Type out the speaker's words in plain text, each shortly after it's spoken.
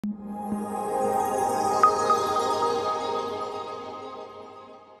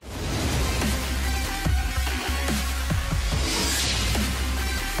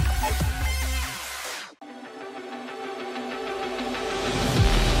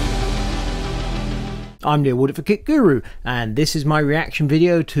I'm the Awarded for Kit Guru, and this is my reaction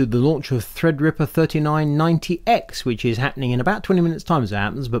video to the launch of Threadripper 3990X, which is happening in about 20 minutes time as it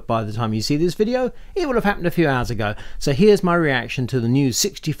happens, but by the time you see this video, it will have happened a few hours ago. So here's my reaction to the new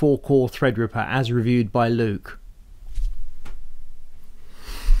 64-core Threadripper as reviewed by Luke.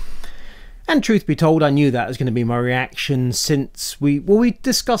 And truth be told, I knew that was going to be my reaction since we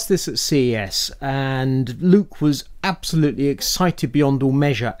discussed this at CES, and Luke was absolutely excited beyond all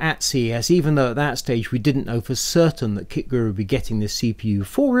measure at CES, even though at that stage we didn't know for certain that Kit Guru would be getting this CPU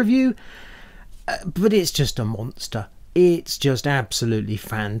for review. But it's just a monster. It's just absolutely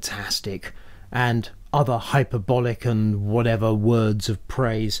fantastic, and other hyperbolic and whatever words of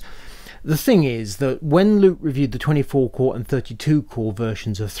praise. The thing is that when Luke reviewed the 24-core and 32-core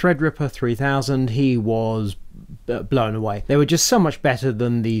versions of Threadripper 3000, he was blown away. They were just so much better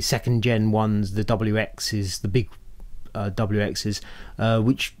than the second-gen ones, the WXs, the big WXs,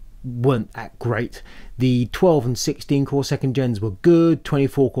 which weren't that great. The 12 and 16-core second gens were good,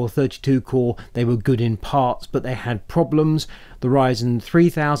 24-core, 32-core, they were good in parts, but they had problems. The Ryzen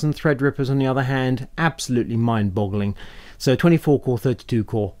 3000 Threadrippers, on the other hand, absolutely mind-boggling. So 24-core,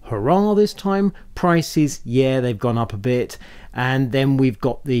 32-core, hurrah this time. Prices, yeah, they've gone up a bit. And then we've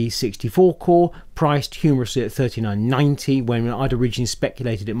got the 64-core, priced humorously at $39.90, when I'd originally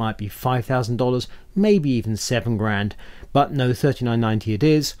speculated it might be $5,000, maybe even $7 grand. But no, $39.90 it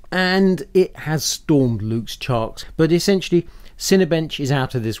is. And it has stormed Luke's charts. But essentially, Cinebench is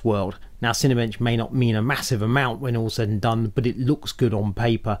out of this world. Now, Cinebench may not mean a massive amount when all's said and done, but it looks good on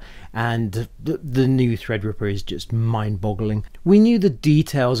paper, and the new Threadripper is just mind-boggling. We knew the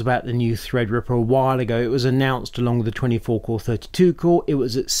details about the new Threadripper a while ago. It was announced along with the 24-core, 32-core. It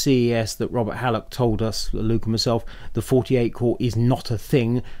was at CES that Robert Hallock told us, Luke and myself, the 48-core is not a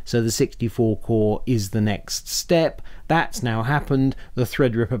thing, so the 64-core is the next step. That's now happened. The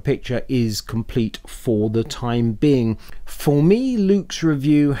Threadripper picture is complete for the time being. For me, Luke's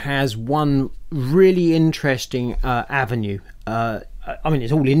review has one really interesting avenue. I mean,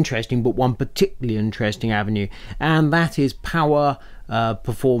 it's all interesting, but one particularly interesting avenue, and that is power,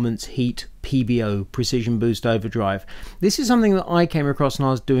 performance, heat, PBO, Precision Boost Overdrive. This is something that I came across when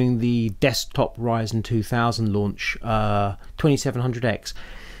I was doing the desktop Ryzen 2000 launch, 2700X,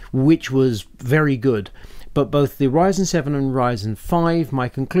 which was very good. But both the Ryzen 7 and Ryzen 5, my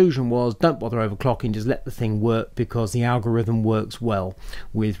conclusion was don't bother overclocking, just let the thing work because the algorithm works well.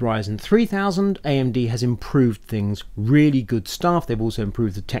 With Ryzen 3000, AMD has improved things, really good stuff. They've also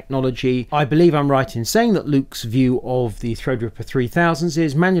improved the technology. I believe I'm right in saying that Luke's view of the Threadripper 3000s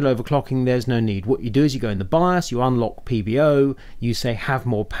is manual overclocking, there's no need. What you do is you go in the BIOS, you unlock PBO, you say have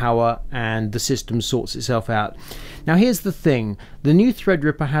more power, and the system sorts itself out. Now here's the thing, the new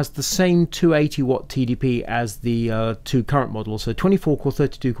Threadripper has the same 280 watt TDP as the two current models, so 24-core,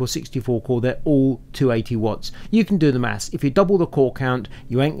 32-core, 64-core, they're all 280 watts. You can do the maths. If you double the core count,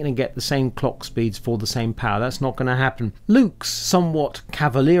 you ain't going to get the same clock speeds for the same power. That's not going to happen. Luke's somewhat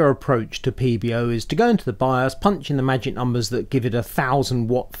cavalier approach to PBO is to go into the BIOS, punch in the magic numbers that give it a 1000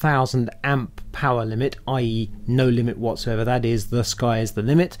 watt, 1000 amp power limit, i.e. no limit whatsoever. That is, the sky is the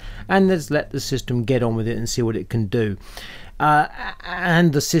limit, and let's let the system get on with it and see what it can do.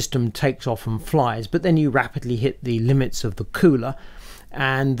 And the system takes off and flies, but then you rapidly hit the limits of the cooler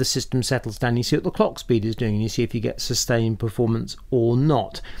and the system settles down. You see what the clock speed is doing and you see if you get sustained performance or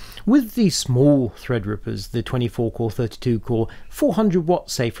not. With the small Threadrippers, the 24-core, 32-core, 400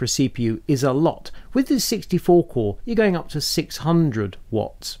 watts, say, for a CPU is a lot. With the 64-core, you're going up to 600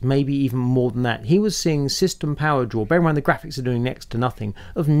 watts, maybe even more than that. He was seeing system power draw, bear in mind the graphics are doing next to nothing,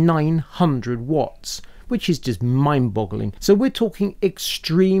 of 900 watts. Which is just mind-boggling. So we're talking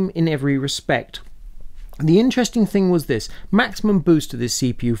extreme in every respect. The interesting thing was this, maximum boost of this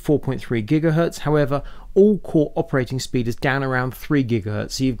CPU 4.3 GHz, however, all core operating speed is down around 3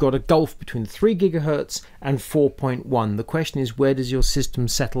 GHz, so you've got a gulf between 3 GHz and 4.1. The question is, where does your system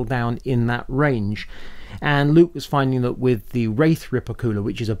settle down in that range? And Luke was finding that with the Threadripper cooler,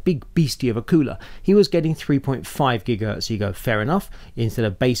 which is a big beastie of a cooler, he was getting 3.5 GHz. So you go, fair enough, instead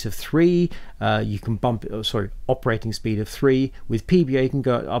of base of 3, you can bump it, operating speed of 3. With PBA you can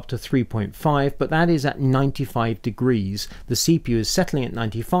go up to 3.5, but that is at 95 degrees. The CPU is settling at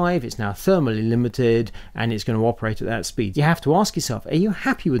 95, it's now thermally limited, and it's going to operate at that speed. You have to ask yourself, are you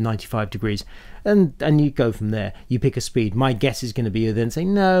happy with 95 degrees? And you go from there. You pick a speed. My guess is going to be you then say,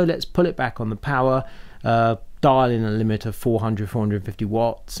 no, let's pull it back on the power, dial in a limit of 400, 450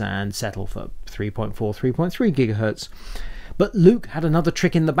 watts and settle for 3.4, 3.3 gigahertz. But Luke had another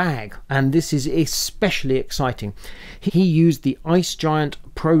trick in the bag, and this is especially exciting. He used the IceGiant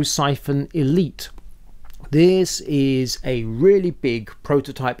Prosiphon Elite This is a really big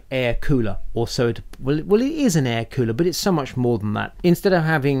prototype air cooler, or so it, well, it is an air cooler, but it's so much more than that. Instead of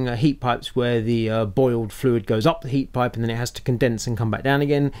having heat pipes where the boiled fluid goes up the heat pipe and then it has to condense and come back down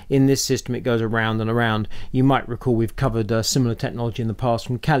again, in this system it goes around and around. You might recall we've covered similar technology in the past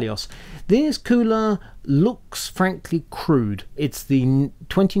from Kalios. This cooler looks frankly crude. It's the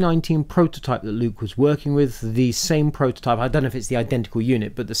 2019 prototype that Luke was working with, the same prototype, I don't know if it's the identical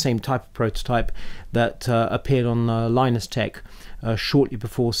unit, but the same type of prototype that appeared on Linus Tech shortly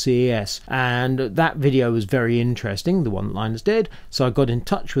before CES, and that video was very interesting, the one that Linus did. So I got in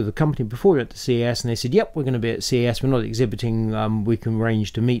touch with the company before we went to CES, and they said, yep, we're going to be at CES, we're not exhibiting, we can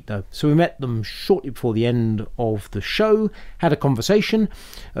arrange to meet though. So we met them shortly before the end of the show, had a conversation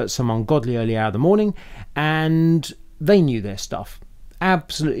at some ungodly early hour of the morning, and they knew their stuff.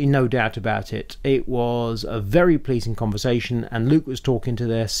 Absolutely no doubt about it. It was a very pleasing conversation, and Luke was talking to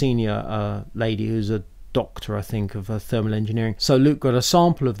their senior lady who's a doctor, I think, of thermal engineering. So Luke got a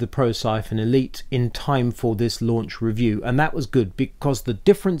sample of the Prosiphon Elite in time for this launch review, and that was good because the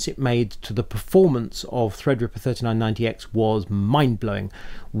difference it made to the performance of Threadripper 3990X was mind-blowing.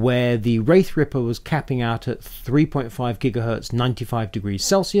 Where the Threadripper was capping out at 3.5 gigahertz 95 degrees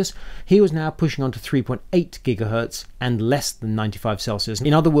Celsius, he was now pushing on to 3.8 gigahertz and less than 95 Celsius.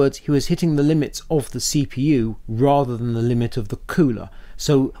 In other words, he was hitting the limits of the CPU rather than the limit of the cooler.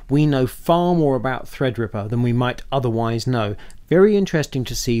 So we know far more about Threadripper than we might otherwise know. Very interesting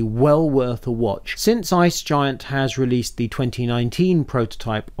to see, well worth a watch. Since IceGiant has released the 2019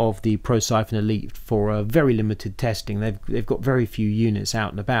 prototype of the Prosiphon Elite for very limited testing, they've got very few units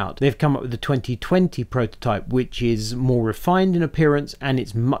out and about. They've come up with the 2020 prototype, which is more refined in appearance and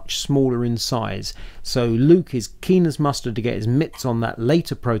it's much smaller in size. So Luke is keen as mustard to get his mitts on that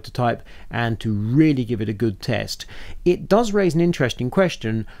later prototype and to really give it a good test. It does raise an interesting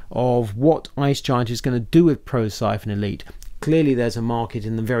question of what IceGiant is going to do with Prosiphon Elite. Clearly there's a market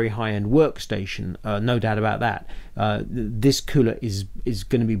in the very high-end workstation, no doubt about that. This cooler is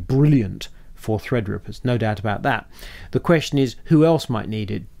going to be brilliant for Threadrippers, no doubt about that. The question is, who else might need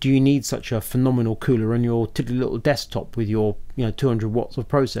it? Do you need such a phenomenal cooler on your tiddly little desktop with your 200 watts of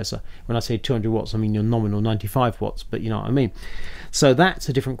processor? When I say 200 watts, I mean your nominal 95 watts, but you know what I mean. So that's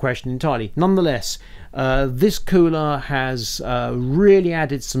a different question entirely. Nonetheless, this cooler has really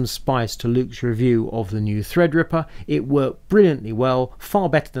added some spice to Luke's review of the new Threadripper. It worked brilliantly well, far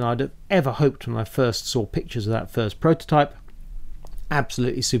better than I'd have ever hoped when I first saw pictures of that first prototype.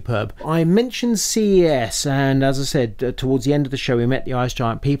 Absolutely superb. I mentioned CES, and as I said, towards the end of the show we met the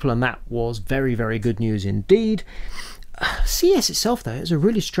IceGiant people, and that was very, very good news indeed. CES itself though is a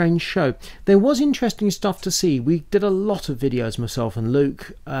really strange show. There was interesting stuff to see. We did a lot of videos, myself and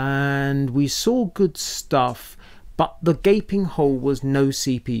Luke, and we saw good stuff, but the gaping hole was no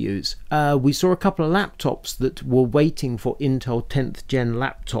CPUs. We saw a couple of laptops that were waiting for Intel 10th gen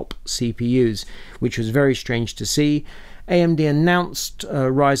laptop CPUs, which was very strange to see. AMD announced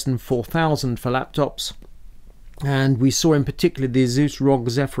Ryzen 4000 for laptops, and we saw in particular the Asus ROG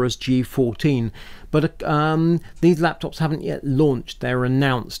Zephyrus G14, but these laptops haven't yet launched. They're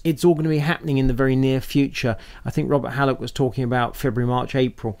announced. It's all going to be happening in the very near future. I think Robert Hallock was talking about February, March,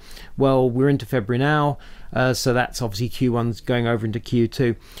 April. Well, we're into February now, so that's obviously Q1's going over into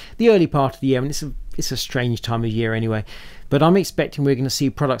Q2. The early part of the year, and it's a strange time of year anyway, but I'm expecting we're going to see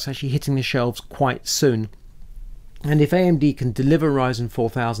products actually hitting the shelves quite soon. And if AMD can deliver Ryzen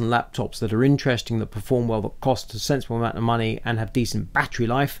 4000 laptops that are interesting, that perform well, that cost a sensible amount of money and have decent battery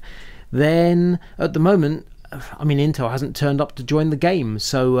life, then at the moment, I mean, Intel hasn't turned up to join the game,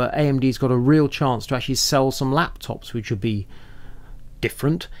 so AMD's got a real chance to actually sell some laptops, which would be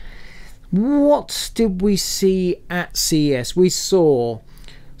different. What did we see at CES? We saw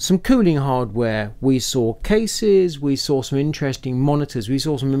some cooling hardware, we saw cases, we saw some interesting monitors, we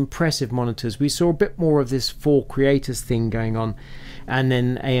saw some impressive monitors, we saw a bit more of this for creators thing going on, and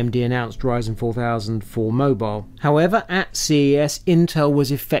then AMD announced Ryzen 4000 for mobile. However, at CES, Intel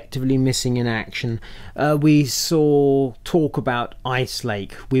was effectively missing in action. We saw talk about Ice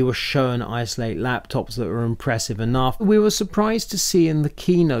Lake. We were shown Ice Lake laptops that were impressive enough. We were surprised to see in the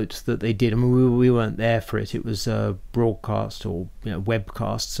keynote that they did. I mean, we weren't there for it. It was broadcast or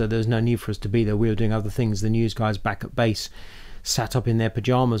webcast, so there was no need for us to be there. We were doing other things. The news guys back at base sat up in their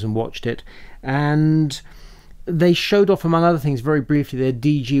pajamas and watched it, and they showed off, among other things, very briefly, their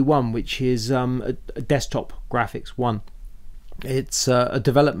DG1, which is a desktop graphics one. It's a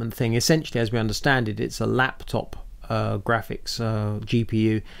development thing. Essentially, as we understand it, it's a laptop graphics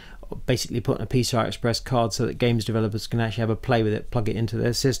GPU basically putting a PCI Express card so that games developers can actually have a play with it, plug it into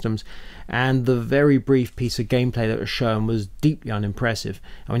their systems. And the very brief piece of gameplay that was shown was deeply unimpressive.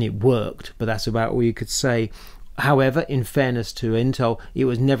 I mean, it worked, but that's about all you could say. However, in fairness to Intel, it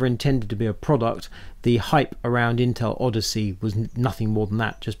was never intended to be a product. The hype around Intel Odyssey was nothing more than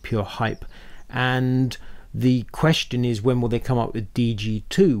that, just pure hype. And the question is, when will they come up with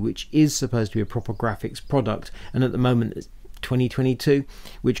DG2, which is supposed to be a proper graphics product? And at the moment it's 2022,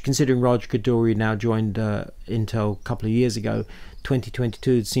 which, considering Raj Kaduri now joined Intel a couple of years ago,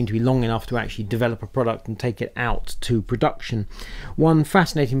 2022 seemed to be long enough to actually develop a product and take it out to production. One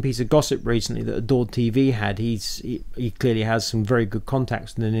fascinating piece of gossip recently that Adored TV had, he clearly has some very good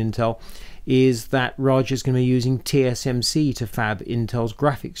contacts within Intel, is that Raj is going to be using TSMC to fab Intel's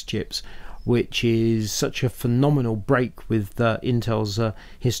graphics chips, which is such a phenomenal break with Intel's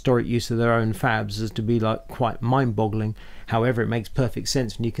historic use of their own fabs as to be like quite mind-boggling. However, it makes perfect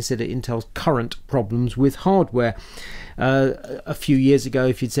sense when you consider Intel's current problems with hardware. A few years ago,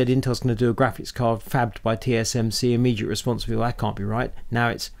 if you'd said Intel's going to do a graphics card fabbed by TSMC, immediate response would be, well, that can't be right. Now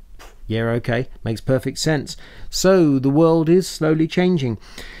it's, yeah, okay, makes perfect sense. So the world is slowly changing.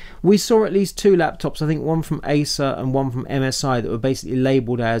 We saw at least two laptops, I think one from Acer and one from MSI, that were basically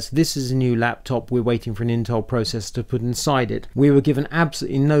labelled as, this is a new laptop, we're waiting for an Intel processor to put inside it. We were given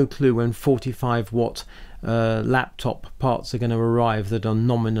absolutely no clue when 45 watt laptop parts are going to arrive that are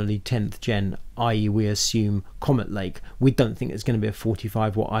nominally 10th gen, i.e. we assume Comet Lake. We don't think there's going to be a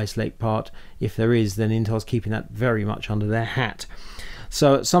 45 watt Ice Lake part. If there is, then Intel's keeping that very much under their hat.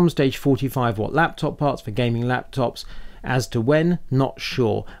 So at some stage 45 watt laptop parts for gaming laptops. As to when, not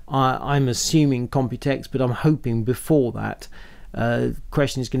sure. I'm assuming Computex, but I'm hoping before that.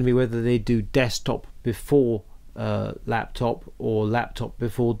 Question is going to be whether they do desktop before laptop or laptop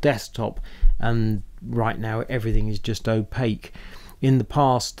before desktop, and right now everything is just opaque. In the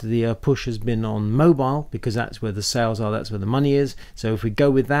past, the push has been on mobile because that's where the sales are, that's where the money is. So if we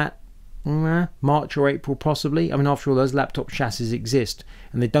go with that, March or April possibly. I mean, after all, those laptop chassis exist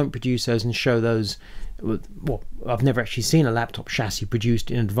and they don't produce those and show those. Well, I've never actually seen a laptop chassis produced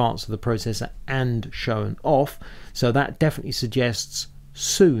in advance of the processor and shown off, so that definitely suggests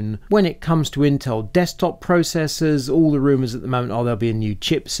soon. When it comes to Intel desktop processors, all the rumours at the moment are there'll be a new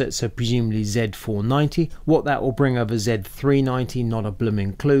chipset, so presumably Z490. What that will bring over Z390, not a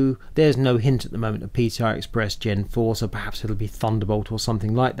blooming clue. There's no hint at the moment of PCI Express Gen 4, so perhaps it'll be Thunderbolt or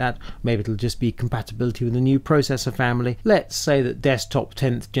something like that. Maybe it'll just be compatibility with the new processor family. Let's say that desktop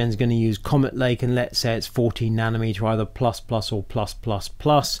 10th gen is going to use Comet Lake, and let's say it's 14 nanometer, either plus or plus.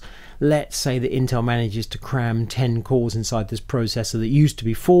 Let's say that Intel manages to cram 10 cores inside this processor that used to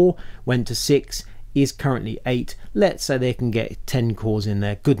be 4, went to 6, is currently 8. Let's say they can get 10 cores in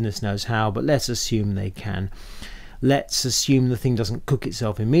there. Goodness knows how, but let's assume they can. Let's assume the thing doesn't cook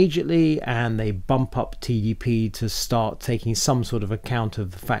itself immediately and they bump up TDP to start taking some sort of account of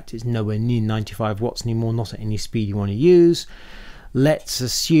the fact it's nowhere near 95 watts anymore, not at any speed you want to use. Let's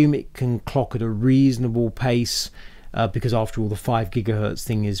assume it can clock at a reasonable pace, because after all the 5 gigahertz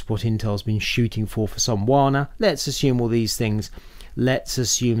thing is what Intel's been shooting for some while now. Let's assume all these things. Let's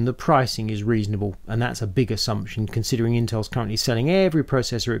assume the pricing is reasonable, and that's a big assumption considering Intel's currently selling every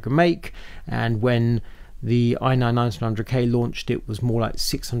processor it can make, and when the i9-9700K launched it was more like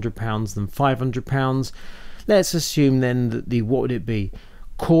 £600 than £500. Let's assume then that the, what would it be,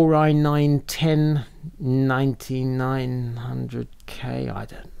 Core i9 10900K, I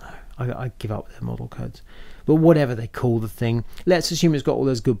don't know, I give up their model codes. But whatever they call the thing, let's assume it's got all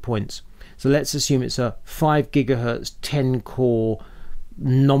those good points. So let's assume it's a 5 gigahertz 10 core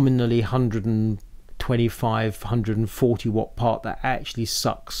nominally 125 140 watt part that actually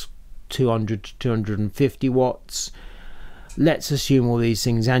sucks 200 to 250 watts. Let's assume all these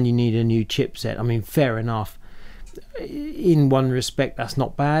things, and you need a new chipset. I mean, fair enough. In one respect that's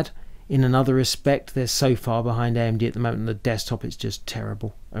not bad. In another respect, they're so far behind AMD at the moment on the desktop, it's just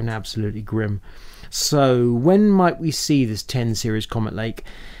terrible and absolutely grim. So when might we see this 10 series Comet Lake?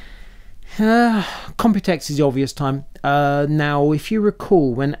 Computex is the obvious time. Now, if you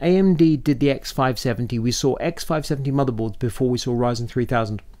recall, when AMD did the X570, we saw X570 motherboards before we saw Ryzen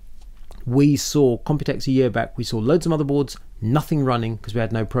 3000. We saw Computex a year back, we saw loads of motherboards, nothing running because we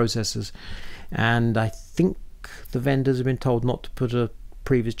had no processors. And I think the vendors have been told not to put a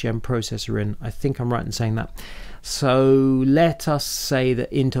previous gen processor in. I think I'm right in saying that. So let us say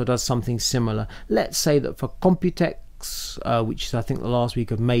that Intel does something similar. Let's say that for Computex Computex, which is I think the last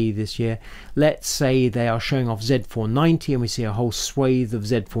week of May this year, let's say they are showing off Z490 and we see a whole swathe of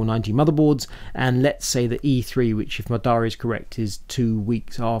Z490 motherboards, and let's say the E3, which if my diary is correct is 2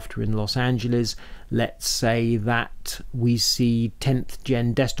 weeks after in Los Angeles, let's say that we see 10th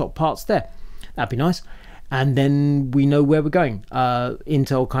gen desktop parts there. That'd be nice. And then we know where we're going.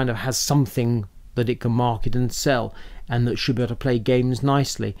 Intel kind of has something that it can market and sell, and that should be able to play games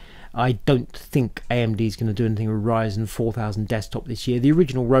nicely. I don't think AMD is going to do anything with Ryzen 4000 desktop this year. The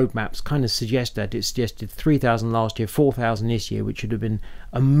original roadmaps kind of suggest that. It suggested 3000 last year, 4000 this year, which would have been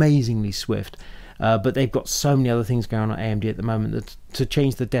amazingly swift. But they've got so many other things going on at AMD at the moment that to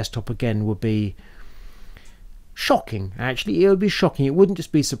change the desktop again would be shocking. Actually, it would be shocking. It wouldn't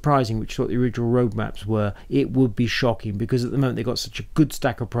just be surprising, which is what the original roadmaps were. It would be shocking because at the moment they've got such a good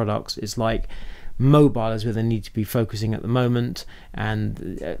stack of products. It's like mobile is where they need to be focusing at the moment,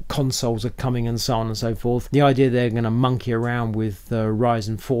 and consoles are coming and so on and so forth. The idea they're going to monkey around with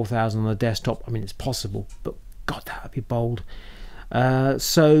Ryzen 4000 on the desktop, I mean, it's possible, but God, that would be bold.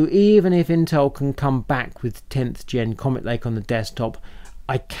 So even if Intel can come back with 10th gen Comet Lake on the desktop,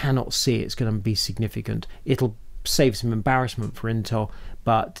 I cannot see it's going to be significant. It'll save some embarrassment for Intel,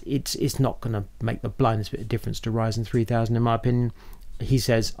 but it's not going to make the blindest bit of difference to Ryzen 3000 in my opinion. He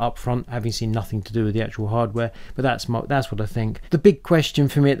says up front, having seen nothing to do with the actual hardware, but that's what I think. The big question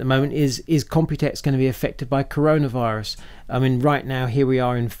for me at the moment is Computex going to be affected by coronavirus? I mean, right now, here we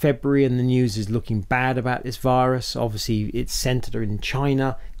are in February, and the news is looking bad about this virus. Obviously, it's centered in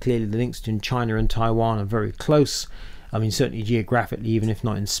China. Clearly, the links between China and Taiwan are very close. I mean, certainly geographically, even if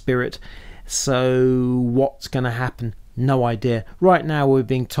not in spirit. So what's going to happen? No idea. Right now we're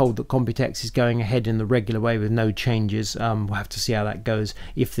being told that Computex is going ahead in the regular way with no changes. We'll have to see how that goes.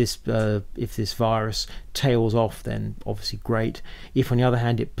 If this virus tails off, then obviously great. If on the other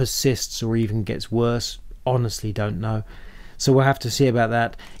hand it persists or even gets worse, honestly don't know. So we'll have to see about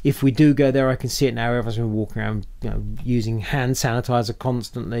that. If we do go there, I can see it now. Everyone's been walking around, using hand sanitizer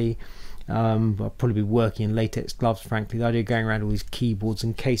constantly. I'll probably be working in latex gloves, frankly. The idea of going around all these keyboards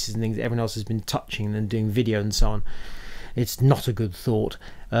and cases and things that everyone else has been touching and doing video and so on, it's not a good thought.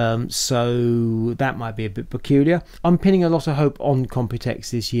 So that might be a bit peculiar. I'm pinning a lot of hope on Computex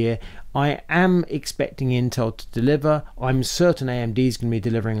this year. I am expecting Intel to deliver. I'm certain AMD is going to be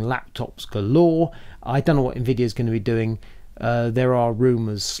delivering laptops galore. I don't know what Nvidia is going to be doing. There are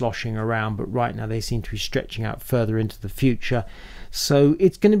rumours sloshing around, but right now they seem to be stretching out further into the future. So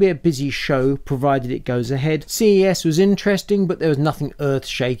it's going to be a busy show, provided it goes ahead. CES was interesting, but there was nothing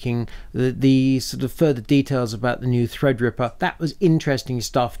earth-shaking. The sort of further details about the new Threadripper, that was interesting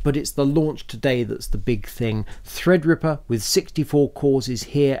stuff, but it's the launch today that's the big thing. Threadripper with 64 cores is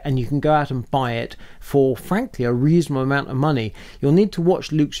here, and you can go out and buy it for, frankly, a reasonable amount of money. You'll need to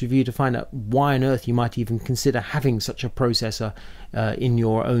watch Luke's review to find out why on earth you might even consider having such a processor in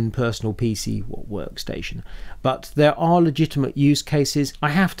your own personal PC or workstation. But there are legitimate use cases. I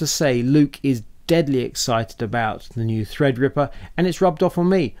have to say, Luke is deadly excited about the new Threadripper, and it's rubbed off on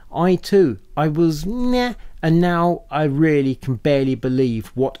me. I too, I was meh, and now I really can barely believe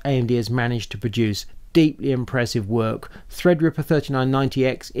what AMD has managed to produce. Deeply impressive work. Threadripper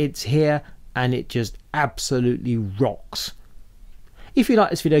 3990X, it's here, and it just absolutely rocks. If you like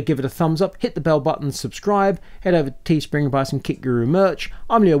this video, give it a thumbs up, hit the bell button, subscribe, head over to Teespring and buy some Kit Guru merch.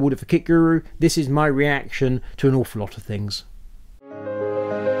 I'm Leo Woolder for Kit Guru. This is my reaction to an awful lot of things.